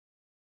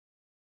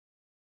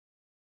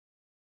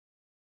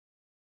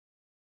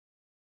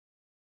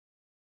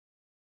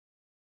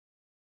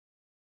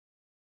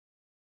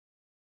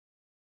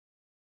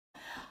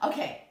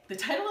Okay, the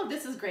title of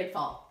this is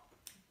Grateful,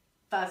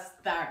 thus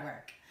the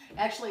artwork.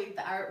 Actually,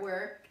 the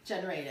artwork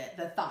generated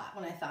the thought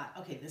when I thought,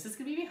 okay, this is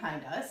going to be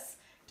behind us.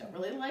 Don't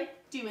really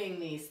like doing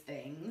these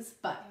things,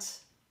 but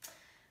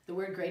the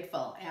word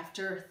grateful,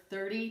 after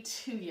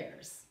 32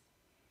 years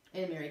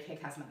in Mary Kay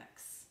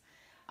Cosmetics,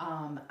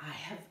 I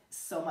have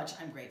so much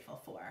I'm grateful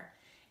for.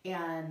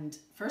 And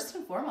first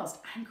and foremost,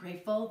 I'm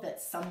grateful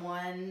that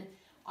someone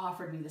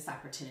offered me this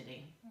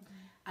opportunity.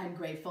 I'm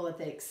grateful that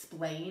they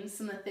explained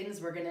some of the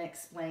things we're going to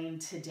explain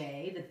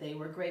today that they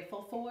were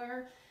grateful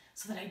for,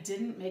 so that I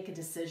didn't make a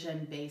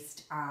decision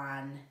based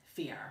on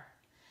fear.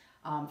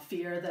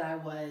 Fear that I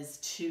was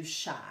too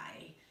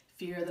shy,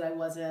 fear that I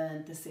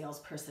wasn't the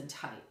salesperson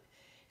type,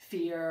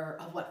 fear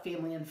of what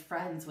family and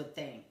friends would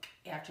think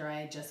after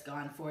I had just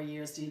gone 4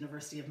 years to the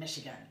University of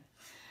Michigan,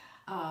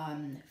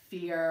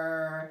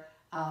 fear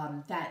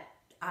that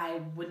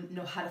I wouldn't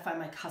know how to find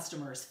my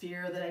customers,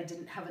 fear that I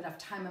didn't have enough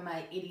time in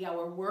my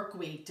 80-hour work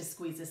week to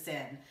squeeze this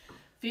in,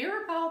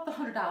 fear about the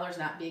 $100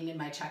 not being in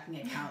my checking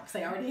account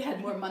because I already had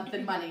more month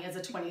than money as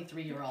a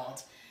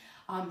 23-year-old.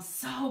 I'm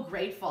so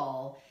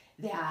grateful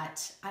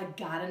that I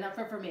got enough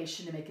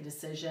information to make a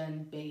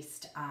decision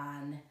based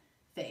on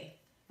faith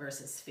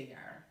versus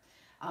fear,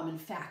 and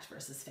fact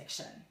versus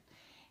fiction.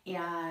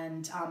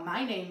 And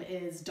my name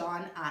is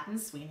Dawn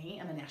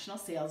Otten-Sweeney. I'm a National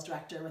Sales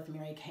Director with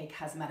Mary Kay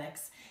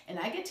Cosmetics, and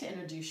I get to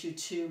introduce you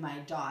to my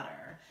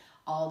daughter,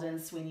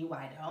 Otten-Sweeney.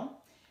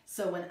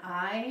 So when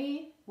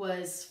I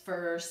was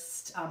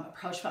first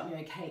approached about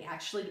Mary Kay,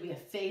 actually to be a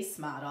face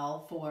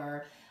model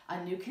for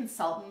a new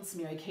consultant's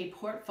Mary Kay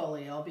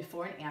portfolio,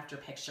 before and after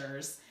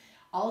pictures,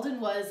 Alden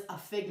was a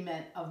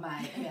figment of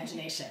my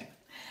imagination.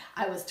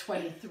 I was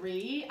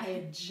 23, I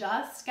had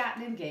just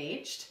gotten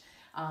engaged,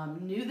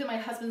 knew that my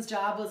husband's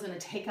job was going to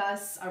take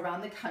us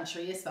around the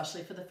country,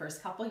 especially for the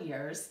first couple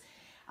years.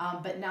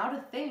 But now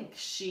to think,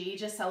 she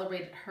just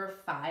celebrated her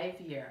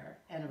 5-year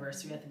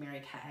anniversary with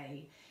Mary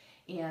Kay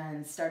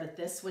and started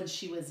this when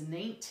she was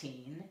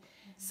 19.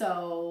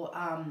 So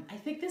I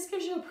think this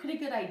gives you a pretty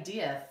good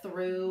idea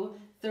through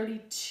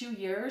 32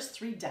 years,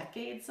 3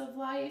 decades of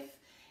life,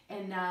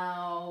 and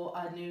now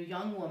a new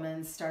young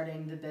woman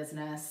starting the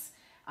business.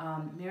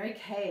 Mary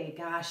Kay,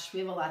 gosh, we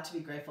have a lot to be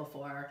grateful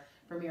for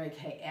Mary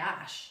Kay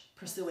Ash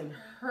pursuing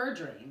her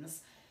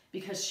dreams,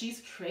 because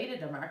she's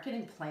created a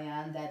marketing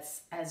plan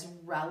that's as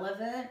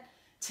relevant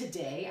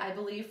today, I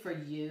believe, for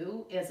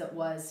you as it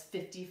was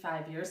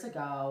 55 years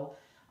ago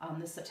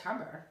this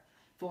September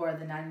for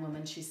the 9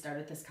 women she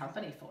started this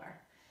company for.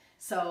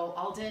 So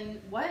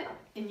Alden, what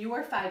in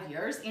your 5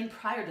 years and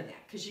prior to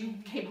that, because you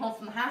came home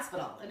from the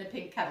hospital in a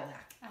pink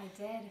Cadillac. I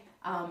did.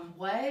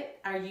 What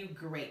are you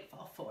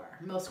grateful for,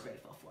 most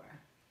grateful for?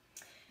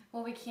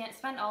 Well, we can't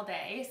spend all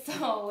day,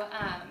 so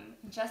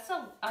just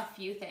a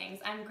few things.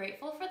 I'm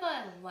grateful for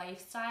the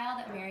lifestyle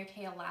that Mary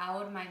Kay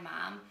allowed my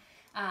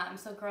mom.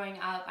 So growing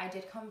up, I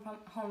did come from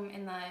home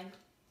in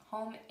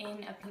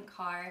a pink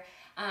car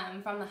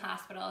from the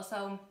hospital.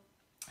 So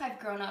I've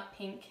grown up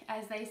pink,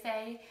 as they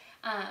say.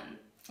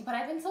 But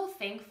I've been so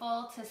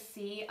thankful to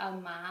see a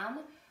mom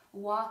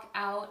walk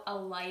out a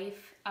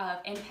life of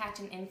impact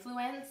and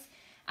influence,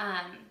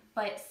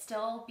 but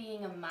still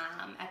being a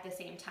mom at the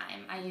same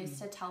time. I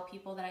used to tell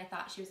people that I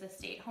thought she was a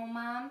stay-at-home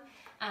mom,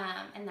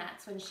 and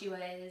that's when she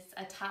was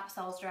a top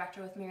sales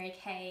director with Mary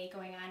Kay,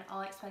 going on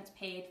all expense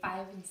paid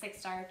 5- and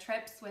 6-star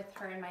trips with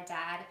her and my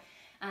dad,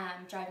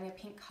 driving a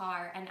pink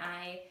car, and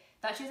I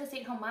thought she was a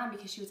stay-at-home mom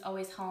because she was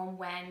always home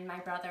when my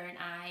brother and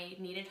I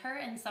needed her,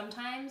 and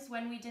sometimes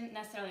when we didn't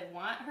necessarily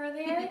want her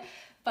there.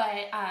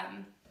 But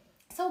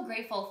so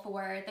grateful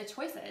for the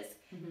choices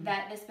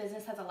that this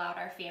business has allowed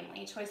our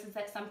family, choices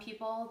that some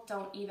people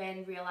don't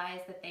even realize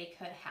that they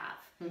could have.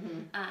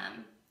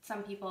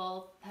 Some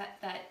people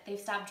that they've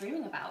stopped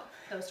dreaming about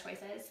those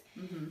choices.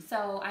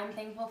 So I'm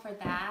thankful for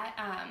that.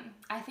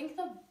 I think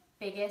the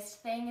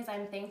biggest thing is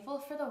I'm thankful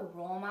for the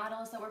role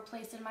models that were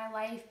placed in my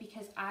life,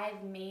 because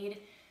I've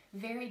made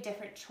very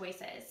different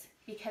choices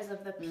because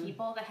of the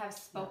people that have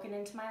spoken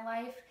into my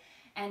life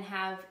and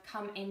have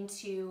come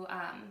into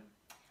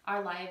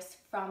our lives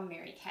from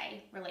Mary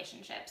Kay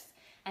relationships.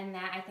 And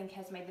that, I think,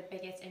 has made the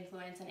biggest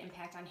influence and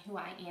impact on who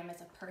I am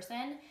as a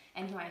person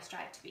and who I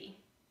strive to be.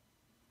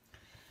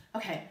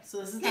 Okay, so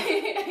this is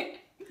the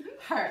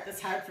part that's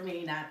hard for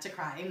me not to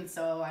cry, and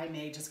so I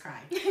may just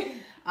cry.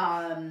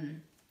 I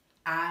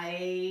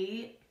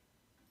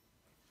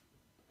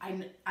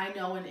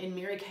know in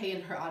Mary Kay,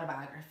 in her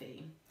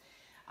autobiography,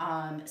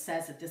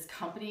 says that this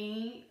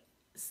company's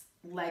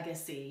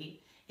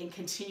legacy and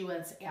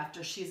continuance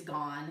after she's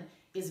gone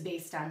is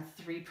based on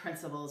 3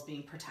 principles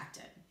being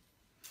protected.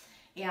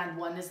 And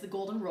one is the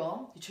golden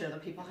rule: you treat other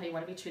people how you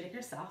want to be treated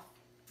yourself.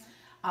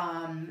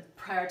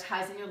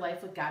 Prioritizing your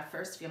life with God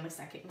first, family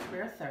second, and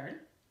career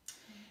third.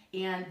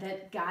 And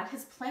that God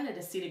has planted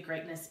a seed of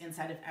greatness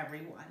inside of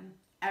everyone.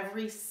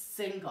 Every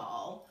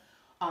single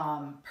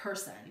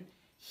person,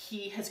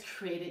 He has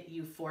created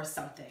you for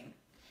something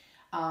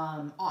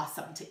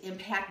awesome, to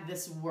impact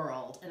this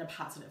world in a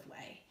positive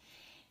way.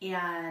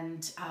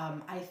 And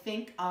I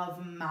think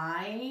of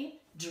my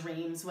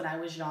dreams when I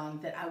was young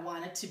that I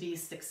wanted to be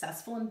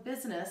successful in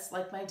business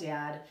like my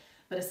dad,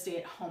 but a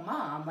stay-at-home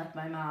mom like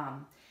my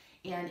mom.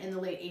 And in the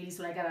late 80s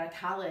when I got out of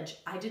college,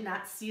 I did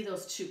not see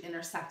those two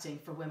intersecting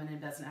for women in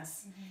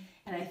business.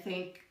 And I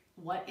think,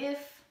 what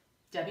if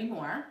Debbie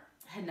Moore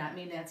had not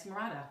made Nancy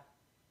Murata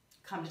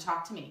come to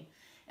talk to me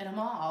in a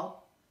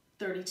mall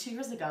 32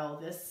 years ago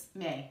this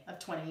May of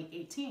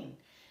 2018?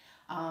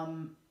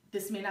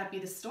 This may not be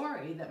the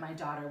story that my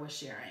daughter was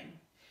sharing.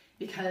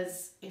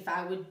 Because if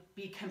I would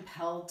be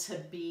compelled to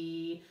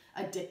be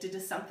addicted to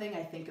something,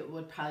 I think it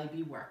would probably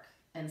be work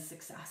and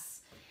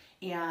success.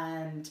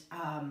 And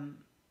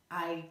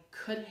I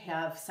could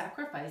have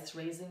sacrificed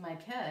raising my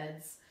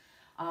kids,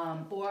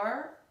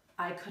 or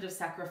I could have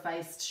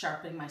sacrificed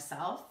sharpening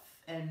myself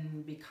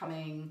and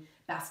becoming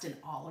best in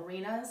all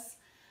arenas.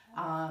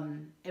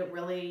 It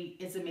really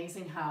is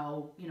amazing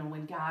how,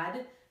 when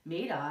God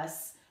made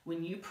us,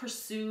 when you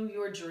pursue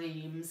your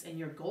dreams and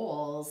your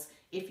goals,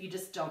 if you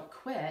just don't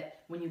quit,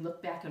 when you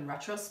look back in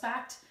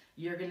retrospect,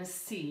 you're going to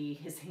see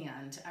his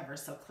hand ever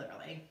so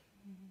clearly.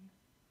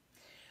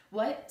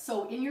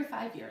 So in your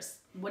 5 years,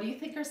 what do you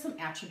think are some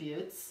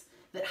attributes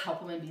that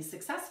help women be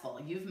successful?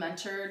 You've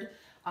mentored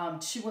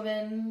 2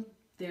 women,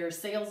 they're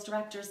sales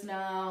directors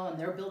now, and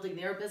they're building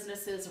their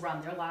businesses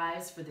around their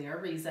lives for their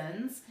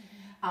reasons.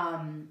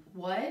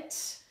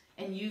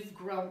 And you've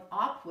grown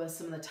up with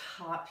some of the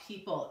top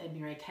people in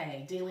Mary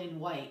Kay. Daylene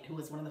White, who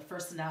was one of the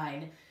first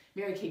 9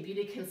 Mary Kay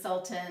beauty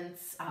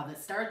consultants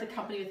that started the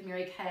company with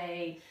Mary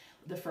Kay,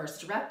 the first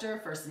director,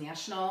 first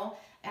national.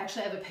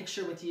 Actually, I have a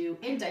picture with you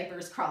in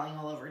diapers crawling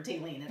all over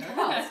Daylene in her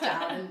house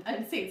down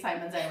in St.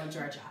 Simons Island,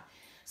 Georgia.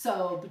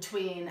 So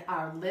between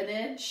our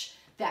lineage,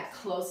 that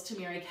close to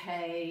Mary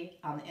Kay,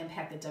 the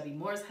impact that Debbie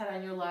Moore's had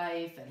on your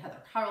life, and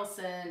Heather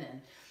Carlson,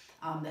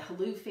 and the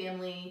Halou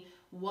family,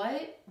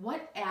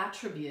 what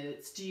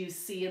attributes do you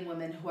see in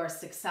women who are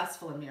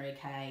successful in Mary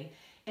Kay?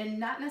 And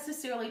not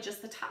necessarily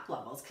just the top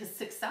levels, because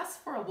success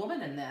for a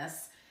woman in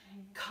this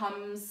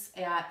comes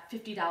at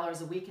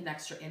 $50 a week in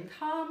extra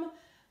income,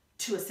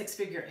 to a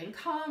 6-figure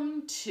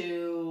income,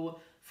 to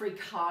free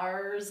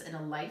cars, and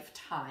a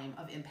lifetime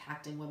of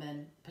impacting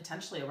women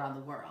potentially around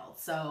the world.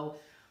 So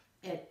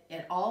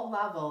at all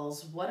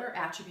levels, what are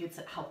attributes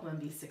that help women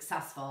be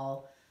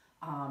successful,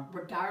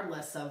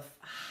 regardless of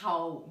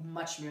how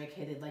much Mary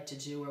Kay they'd like to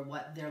do or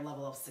what their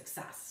level of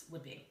success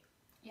would be?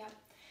 Yeah.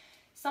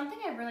 Something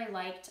I really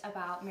liked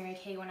about Mary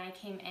Kay when I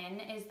came in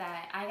is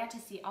that I got to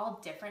see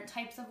all different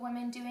types of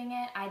women doing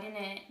it. I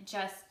didn't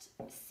just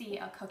see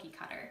a cookie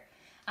cutter.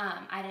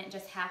 I didn't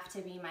just have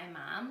to be my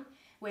mom,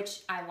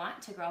 which I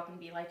want to grow up and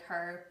be like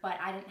her, but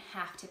I didn't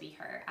have to be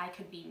her. I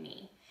could be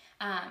me.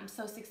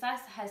 So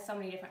success has so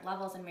many different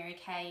levels in Mary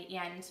Kay,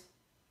 and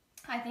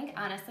I think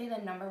honestly the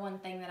number one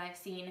thing that I've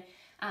seen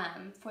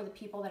for the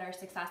people that are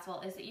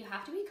successful is that you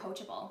have to be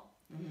coachable.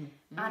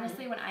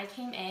 Honestly, when I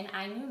came in,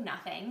 I knew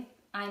nothing.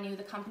 I knew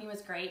the company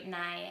was great, and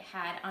I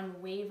had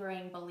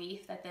unwavering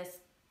belief that this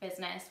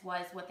business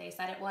was what they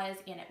said it was,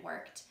 and it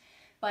worked.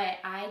 But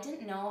I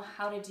didn't know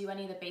how to do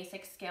any of the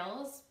basic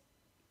skills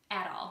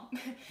at all.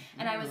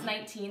 And I was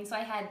 19, so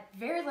I had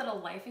very little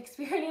life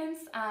experience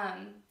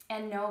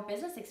and no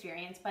business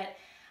experience, but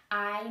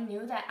I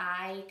knew that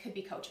I could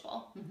be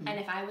coachable. And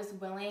if I was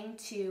willing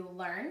to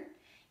learn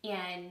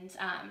and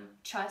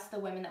trust the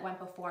women that went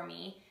before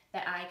me,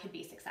 that I could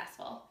be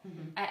successful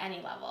at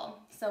any level.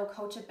 So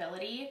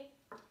coachability,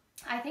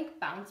 I think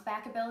bounce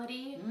back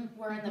ability,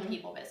 we're in the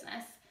people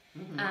business.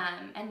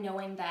 And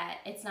knowing that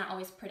it's not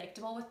always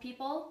predictable with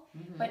people,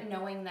 but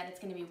knowing that it's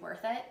going to be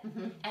worth it,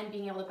 and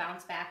being able to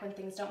bounce back when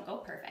things don't go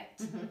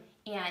perfect.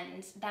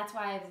 And that's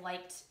why I've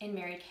liked in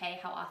Mary Kay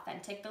how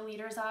authentic the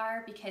leaders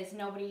are, because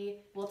nobody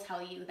will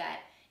tell you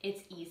that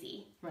it's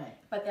easy,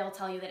 but they'll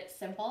tell you that it's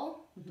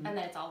simple and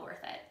that it's all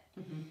worth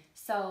it.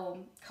 So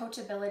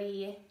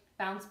coachability,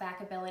 bounce back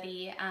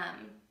ability,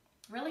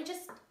 really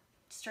just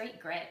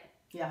straight grit.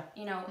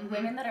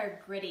 Women that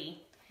are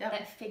gritty,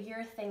 that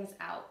figure things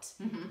out,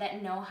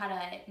 that know how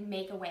to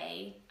make a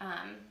way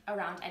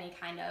around any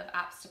kind of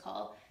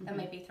obstacle that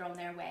might be thrown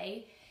their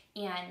way.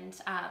 And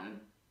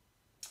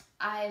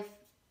I've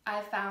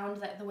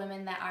found that the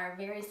women that are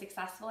very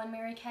successful in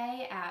Mary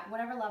Kay, at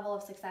whatever level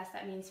of success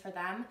that means for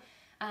them,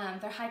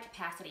 they're high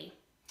capacity.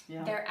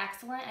 They're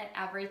excellent at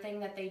everything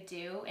that they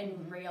do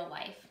in real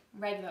life,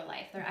 regular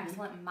life. They're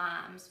excellent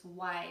moms,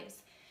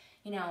 wives,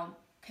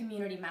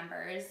 community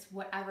members,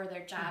 whatever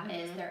their job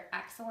is, they're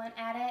excellent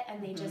at it,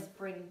 and they just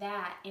bring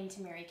that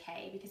into Mary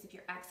Kay, because if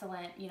you're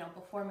excellent,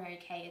 before Mary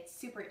Kay, it's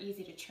super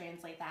easy to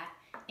translate that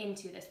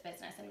into this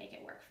business and make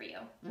it work for you.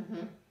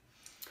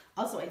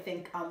 Also, I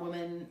think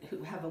women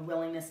who have a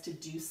willingness to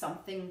do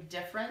something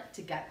different,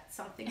 to get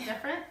something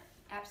different.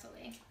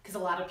 Absolutely. Because a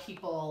lot of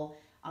people,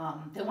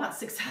 they want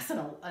success in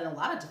a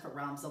lot of different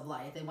realms of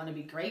life. They want to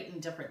be great in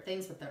different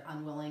things, but they're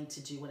unwilling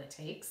to do what it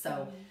takes.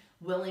 So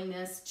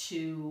willingness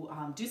to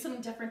do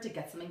something different, to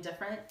get something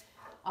different.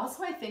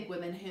 Also, I think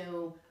women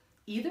who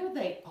either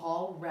they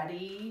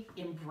already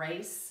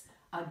embrace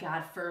a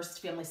God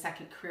first, family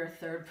second, career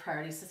third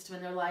priority system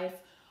in their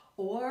life,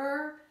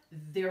 or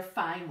they're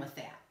fine with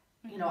that.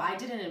 You know, I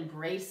didn't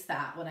embrace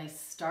that when I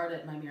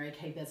started my Mary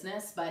Kay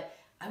business, but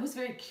I was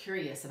very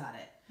curious about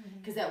it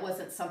because that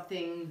wasn't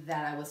something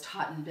that I was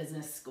taught in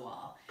business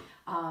school.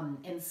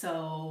 And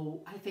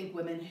so I think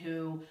women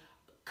who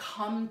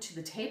come to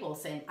the table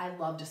saying, I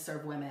love to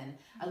serve women,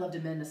 I love to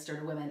minister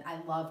to women, I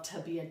love to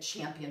be a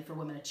champion for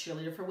women, a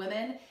cheerleader for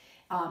women,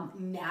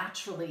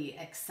 naturally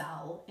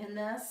excel in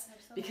this.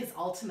 Absolutely. Because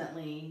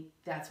ultimately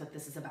that's what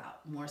this is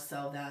about, more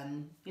so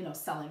than, you know,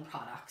 selling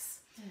products.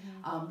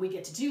 We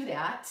get to do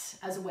that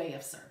as a way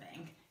of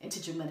serving and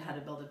teaching women how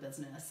to build a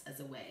business as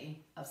a way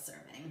of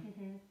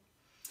serving.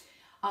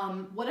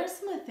 What are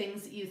some of the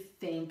things that you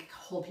think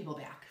hold people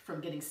back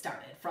from getting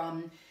started?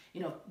 From,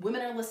 you know,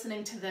 women are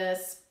listening to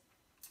this,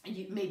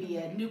 maybe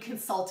a new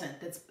consultant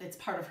it's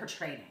part of her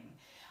training.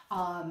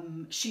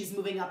 She's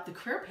moving up the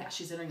career path.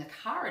 She's entering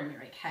a car in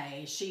Mary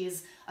Kay.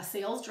 She's a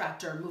sales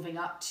director moving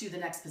up to the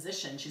next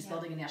position. She's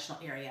building a national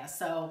area.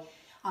 So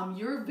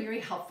you're very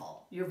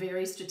helpful. You're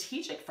very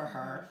strategic for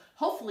her.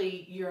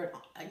 Hopefully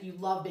you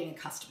love being a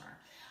customer.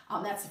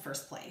 That's the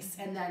first place.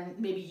 And then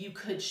maybe you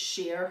could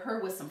share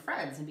her with some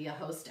friends and be a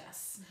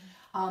hostess.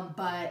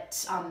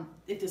 But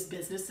if this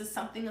business is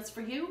something that's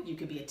for you, you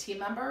could be a team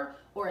member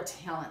or a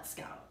talent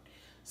scout.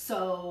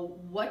 So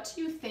what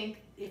do you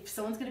think, if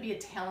someone's going to be a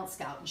talent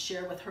scout and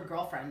share with her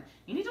girlfriend,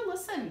 you need to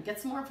listen, get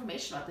some more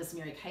information about this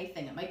Mary Kay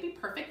thing. It might be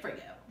perfect for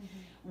you.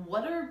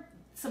 What are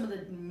some of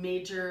the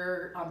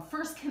major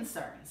first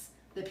concerns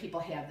that people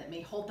have that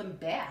may hold them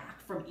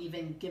back from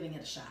even giving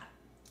it a shot?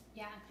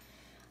 Yeah,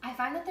 I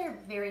find that they're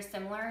very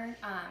similar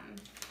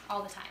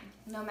all the time,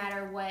 no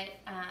matter what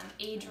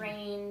age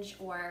range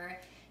or,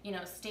 you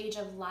know, stage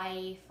of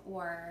life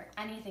or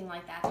anything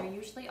like that. They're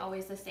usually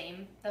always the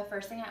same. The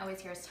first thing I always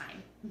hear is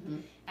time.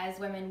 As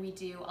women, we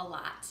do a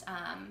lot,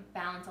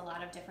 balance a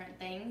lot of different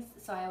things.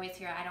 So I always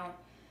hear, I don't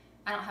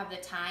have the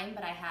time,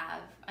 but I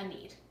have a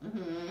need.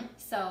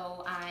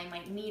 So I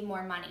might need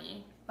more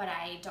money, but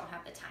I don't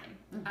have the time.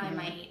 I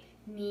might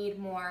need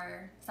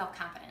more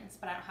self-confidence,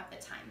 but I don't have the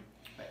time.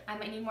 I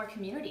might need more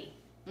community,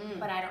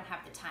 but I don't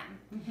have the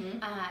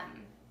time.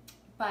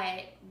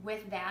 But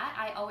with that,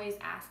 I always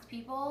ask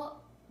people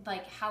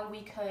like how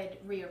we could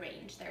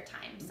rearrange their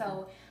time.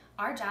 So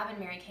our job in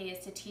Mary Kay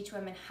is to teach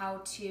women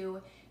how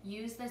to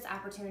use this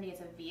opportunity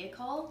as a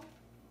vehicle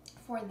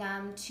for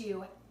them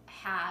to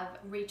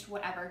reach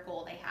whatever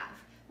goal they have,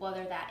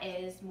 whether that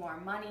is more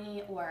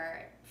money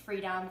or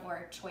freedom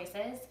or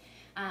choices.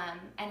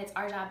 And it's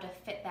our job to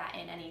fit that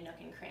in any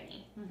nook and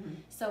cranny.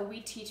 So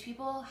we teach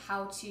people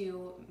how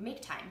to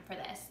make time for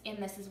this,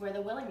 and this is where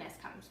the willingness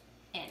comes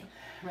in.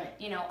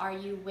 You know, are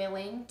you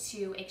willing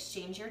to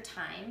exchange your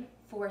time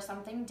for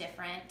something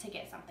different to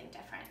get something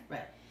different?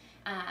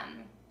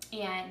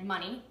 And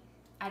money.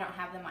 I don't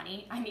have the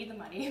money. I need the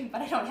money, but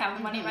I don't have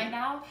the money right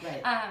now.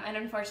 And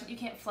unfortunately, you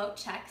can't float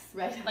checks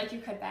like you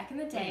could back in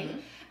the day.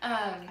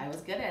 I was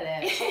good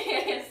at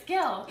it.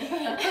 Skill.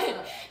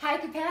 High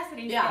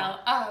capacity skill.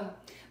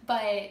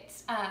 But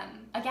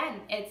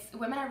again,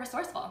 women are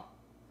resourceful.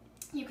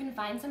 You can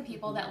find some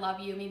people that love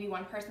you, maybe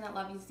one person that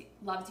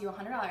loves you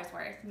 $100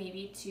 worth,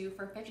 maybe two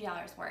for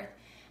 $50 worth,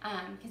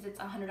 because it's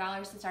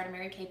 $100 to start a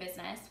Mary Kay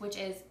business, which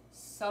is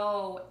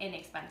so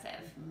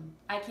inexpensive.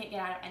 I can't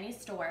get out of any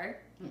store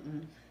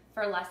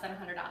for less than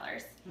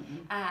 $100.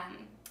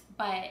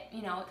 But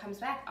you know, it comes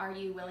back, are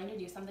you willing to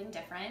do something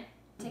different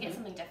to get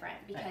something different?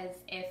 Because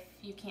if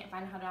you can't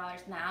find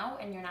 $100 now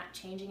and you're not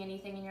changing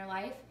anything in your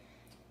life,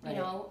 you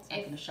know, it's not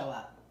going to show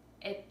up.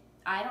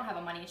 I don't have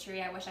a money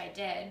tree. I wish I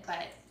did,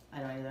 but I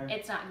don't either.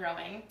 It's not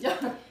growing.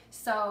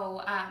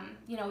 So,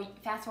 you know,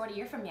 fast forward a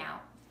year from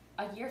now,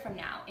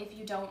 if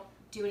you don't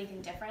do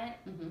anything different,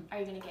 are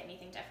you going to get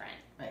anything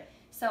different?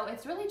 So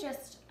it's really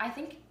just, I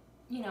think,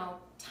 you know,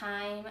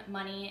 time,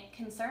 money,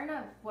 concern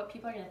of what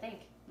people are going to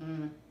think.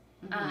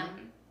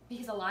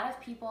 Because a lot of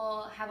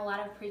people have a lot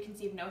of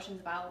preconceived notions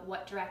about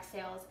what direct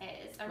sales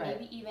is, or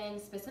maybe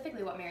even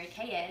specifically what Mary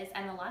Kay is,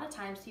 and a lot of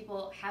times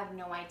people have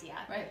no idea.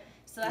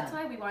 So that's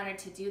why we wanted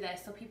to do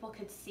this, so people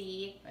could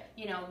see,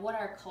 you know, what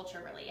our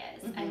culture really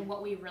is and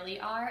what we really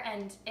are.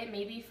 And it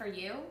may be for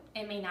you,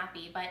 it may not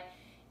be, but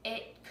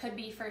it could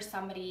be for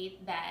somebody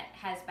that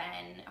has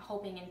been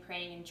hoping and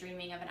praying and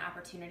dreaming of an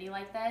opportunity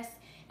like this,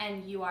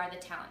 and you are the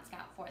talent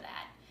scout for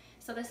that.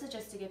 So this is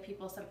just to give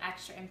people some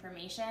extra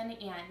information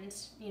and,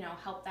 you know,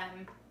 help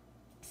them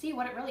see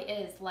what it really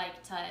is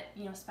like to,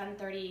 you know, spend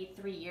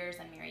 33 years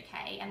in Mary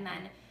Kay and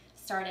then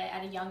start it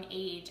at a young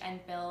age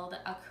and build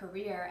a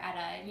career at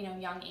a, you know,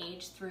 young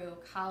age through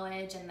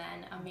college and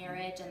then a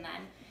marriage and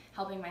then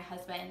helping my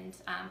husband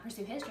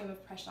pursue his dream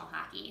of professional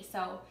hockey.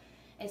 So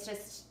it's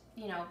just,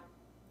 you know,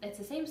 it's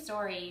the same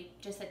story,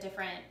 just at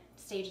different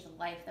stages of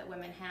life that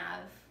women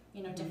have,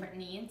 you know, different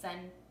needs,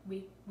 and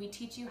we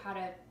teach you how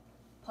to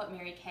put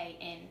Mary Kay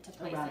into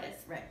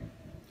places.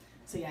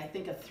 So yeah, I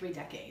think of 3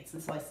 decades,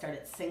 and so I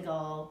started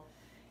single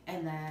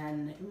and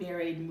then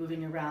married,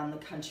 moving around the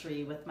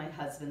country with my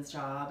husband's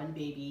job and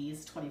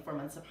babies, 24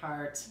 months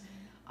apart,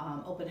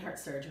 open heart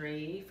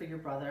surgery for your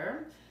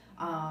brother,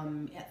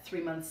 at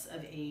 3 months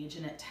of age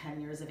and at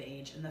 10 years of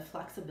age, and the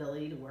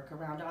flexibility to work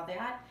around all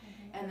that.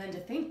 And then to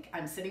think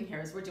I'm sitting here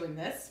as we're doing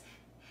this,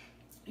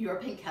 your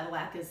pink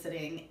Cadillac is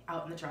sitting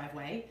out in the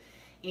driveway,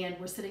 and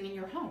we're sitting in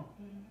your home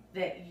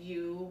that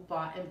you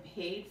bought and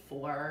paid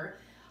for.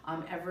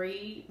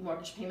 Every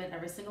mortgage payment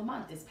every single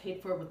month is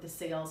paid for with the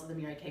sales of the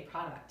Mary Kay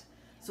product.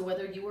 So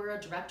whether you were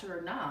a director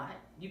or not,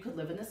 you could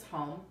live in this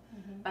home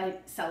by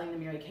selling the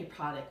Mary Kay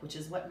product, which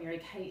is what Mary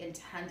Kay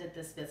intended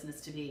this business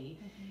to be.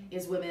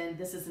 Is women,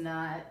 this is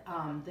not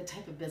the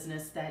type of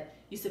business that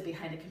you sit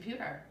behind a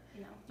computer.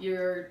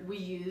 No. We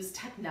use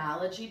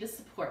technology to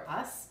support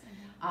us,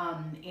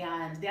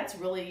 and that's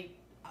really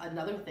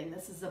another thing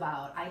this is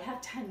about. I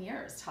have 10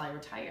 years till I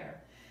retire.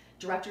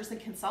 Directors and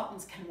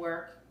consultants can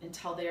work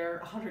until they're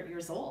 100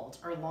 years old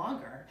or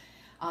longer.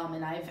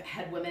 And I've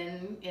had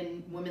women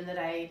that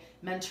I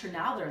mentor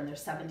now, they're in their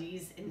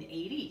 70s and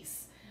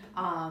 80s.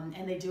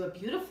 And they do it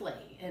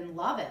beautifully and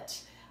love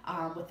it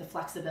with the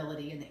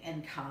flexibility and the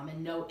income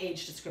and no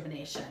age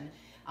discrimination.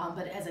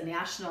 But as a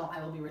national,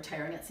 I will be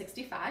retiring at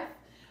 65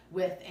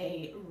 with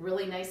a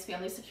really nice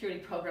family security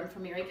program for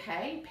Mary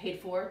Kay, paid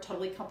for,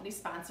 totally company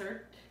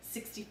sponsored,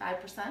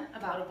 65%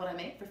 about what I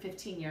make for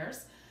 15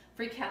 years.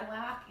 Free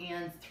Cadillac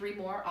and 3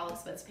 more all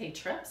expense paid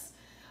trips.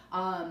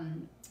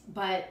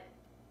 But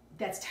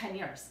that's 10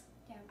 years.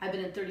 Yeah. I've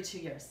been in 32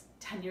 years.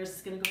 10 years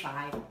is going to go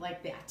by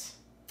like that.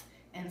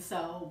 And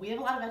so we have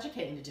a lot of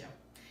educating to do.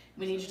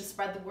 We need you to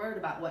spread the word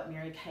about what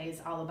Mary Kay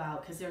is all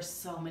about, because there's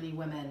so many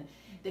women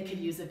that could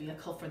use a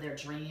vehicle for their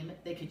dream.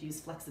 They could use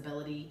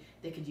flexibility.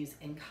 They could use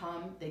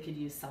income. They could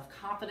use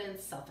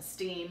self-confidence,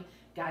 self-esteem,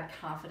 God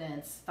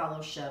confidence,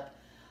 fellowship,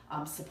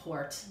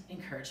 support,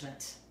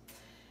 encouragement.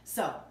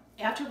 So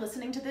after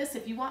listening to this,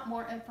 if you want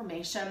more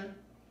information,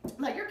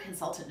 let your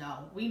consultant know.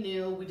 We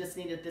knew we just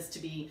needed this to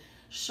be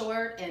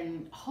short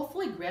and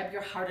hopefully grab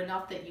your heart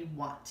enough that you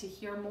want to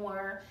hear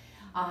more.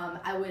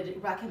 I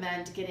would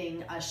recommend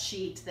getting a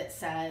sheet that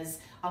says,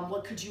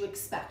 what could you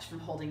expect from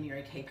holding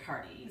Mary Kay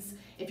parties?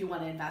 If you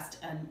want to invest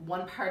in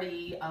 1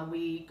 party a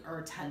week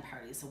or 10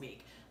 parties a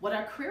week. What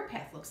our career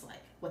path looks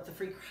like, what the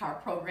free car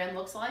program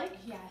looks like.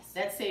 Yes.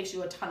 That saves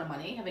you a ton of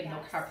money, having no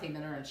car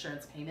payment or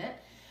insurance payment.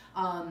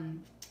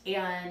 And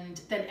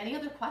then any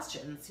other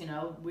questions,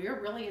 we're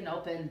really an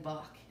open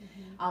book.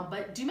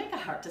 But do make a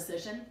heart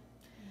decision.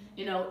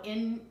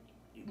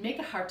 Make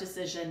a heart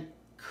decision.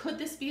 Could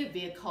this be a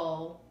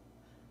vehicle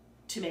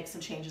to make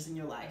some changes in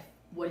your life?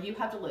 What do you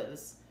have to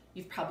lose?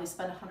 You've probably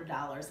spent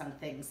 $100 on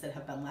things that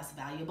have been less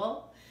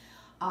valuable.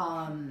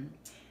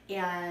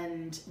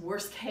 And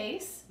worst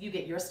case, you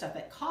get your stuff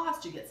at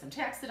cost, you get some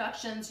tax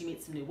deductions, you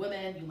meet some new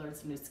women, you learn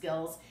some new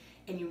skills,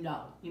 and you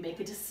make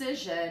a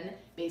decision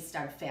based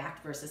on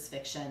fact versus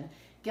fiction.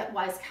 Get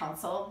wise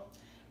counsel.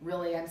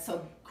 Really, I'm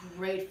so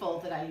grateful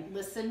that I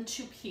listened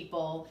to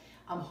people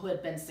who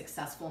had been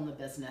successful in the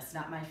business,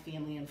 not my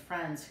family and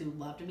friends who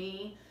loved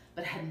me,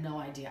 but had no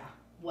idea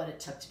what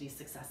it took to be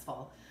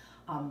successful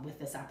with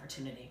this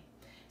opportunity.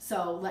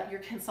 So let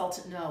your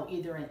consultant know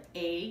either an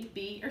A,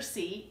 B, or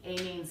C. A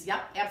means,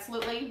 yep,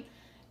 absolutely.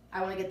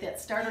 I want to get that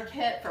starter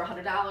kit for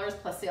 $100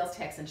 plus sales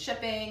tax and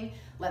shipping.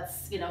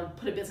 Let's,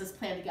 put a business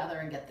plan together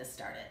and get this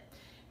started.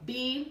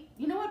 B,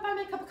 you know what, buy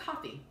me a cup of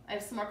coffee. I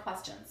have some more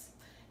questions.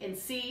 And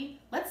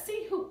C, let's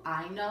see who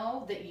I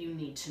know that you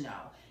need to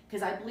know.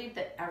 Because I believe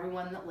that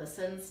everyone that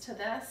listens to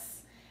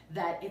this,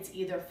 that it's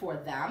either for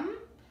them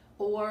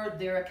or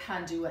they're a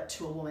conduit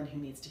to a woman who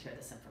needs to hear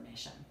this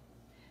information.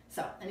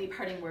 So, any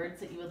parting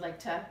words that you would like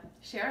to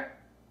share?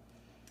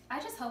 I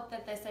just hope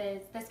that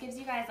this gives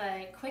you guys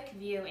a quick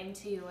view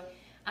into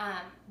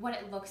what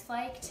it looks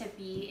like to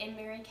be in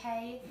Mary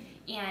Kay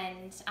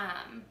and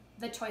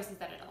the choices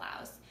that it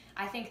allows.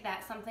 I think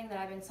that's something that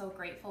I've been so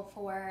grateful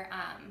for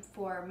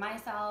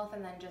myself,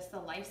 and then just the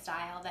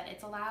lifestyle that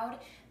it's allowed,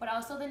 but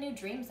also the new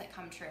dreams that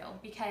come true.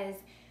 Because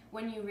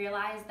when you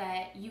realize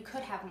that you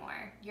could have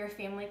more, your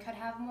family could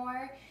have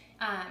more,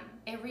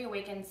 it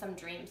reawakens some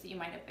dreams that you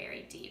might have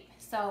buried deep.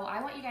 So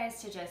I want you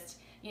guys to just,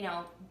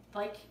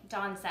 like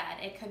Dawn said,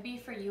 it could be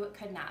for you, it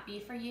could not be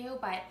for you,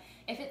 but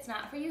if it's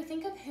not for you,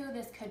 think of who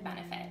this could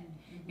benefit.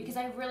 Because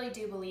I really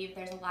do believe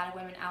there's a lot of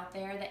women out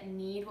there that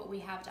need what we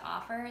have to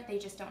offer. They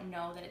just don't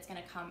know that it's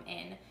going to come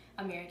in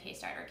a Mary Kay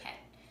starter kit.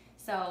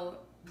 So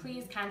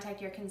please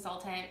contact your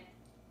consultant.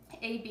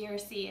 A, B, or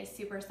C is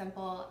super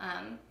simple.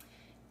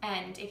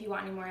 And if you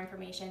want any more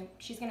information,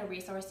 she's going to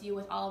resource you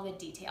with all of the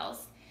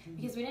details.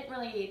 Because we didn't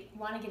really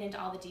want to get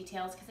into all the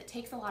details because it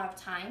takes a lot of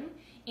time,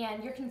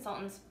 and your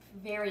consultant's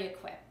very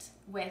equipped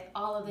with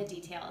all of the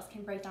details,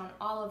 can break down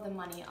all of the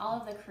money,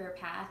 all of the career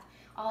path,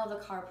 all of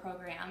the car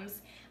programs.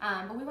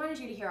 But we wanted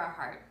you to hear our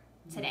heart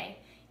today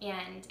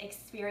and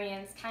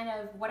experience kind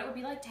of what it would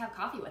be like to have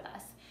coffee with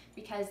us.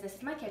 Because this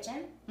is my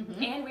kitchen,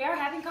 and we are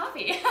having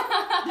coffee.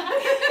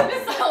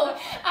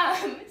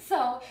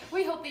 So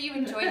we hope that you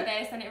enjoyed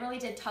this, and it really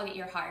did tug at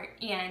your heart,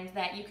 and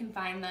that you can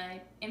find the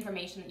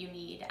information that you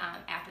need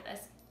after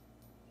this.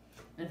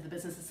 And if the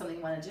business is something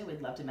you want to do,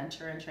 we'd love to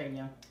mentor and train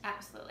you.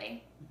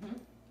 Absolutely.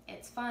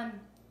 It's fun.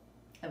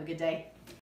 Have a good day.